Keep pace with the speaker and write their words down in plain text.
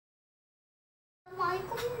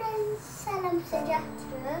Bismillahirrahmanirrahim dan salam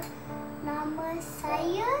sejahtera. Nama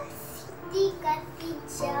saya Siti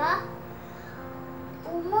Khatijah.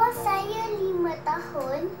 Umur saya 5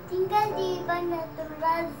 tahun. Tinggal di Bandar Tun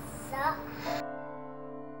Razak.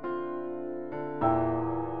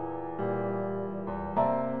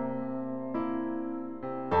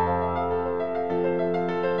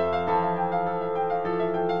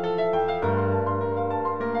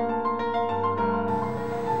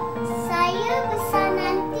 Saya besar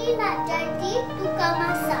nanti nak jadi tukang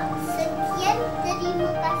masak. Sekian,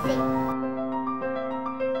 terima kasih.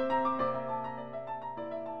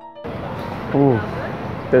 Ooh,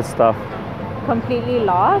 good stuff. Completely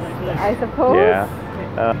lost, I suppose. Yeah.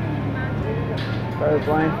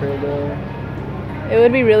 Blind further. It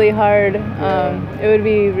would be really hard. It would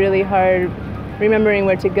be really hard remembering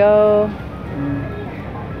where to go.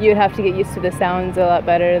 You'd have to get used to the sounds a lot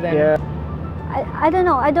better than. Yeah. I don't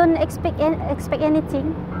know. I don't expect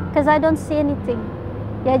anything because I don't see anything.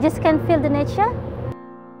 Yeah, I just can feel the nature.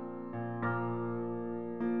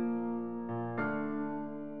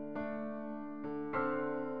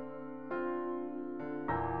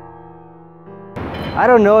 I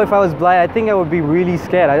don't know if I was blind. I think I would be really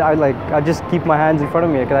scared. I'd just keep my hands in front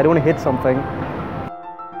of me because I don't want to hit something.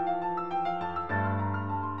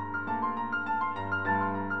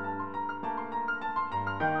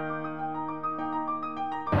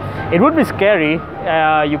 It would be scary.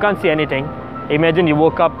 You can't see anything. Imagine you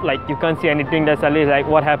woke up like you can't see anything. That's suddenly like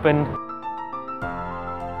what happened.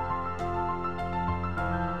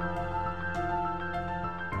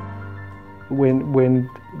 When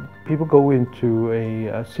people go into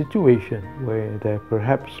a situation where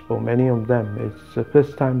perhaps for many of them it's the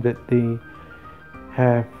first time that they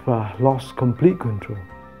have lost complete control,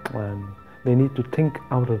 and they need to think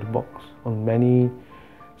out of the box on many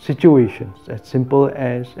situations, as simple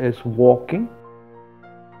as walking.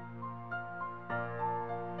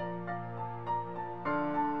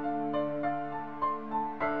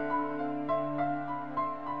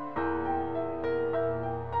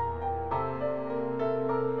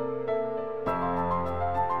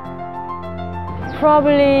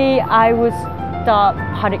 Probably I would start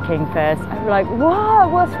panicking first. I'd be like, what?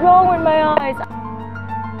 What's wrong with my eyes?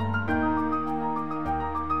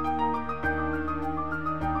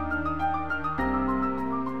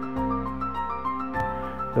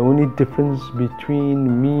 The only difference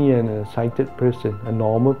between me and a sighted person, a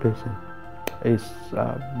normal person, is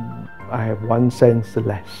I have one sense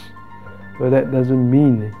less. But that doesn't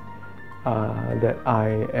mean that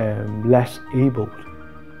I am less able.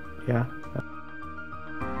 Yeah.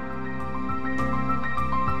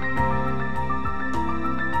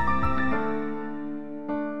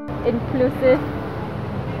 Inclusive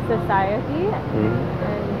society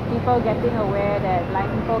and people getting aware that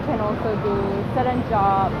blind people can also do certain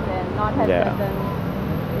jobs and not have certain,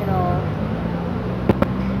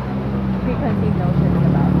 preconceived notions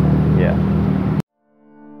about them. Yeah.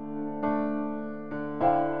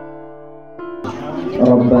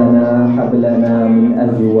 ربنا هب لنا من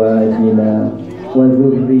أزواجنا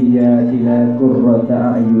وذرياتنا قرة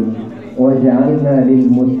أعين واجعلنا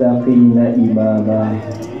للمتقين إماما.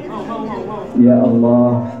 Ya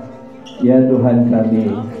Allah, ya Tuhan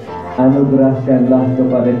kami, anugerahkanlah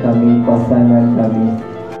kepada kami pasangan kami.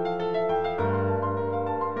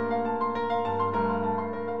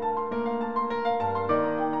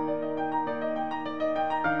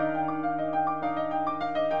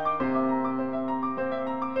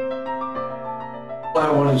 What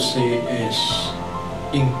I want to say is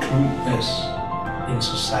include us in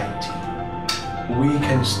society. We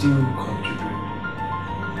can still contribute.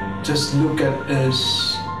 Just look at us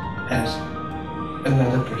as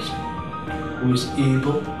another person who is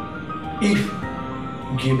able, if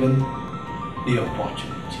given the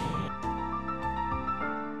opportunity.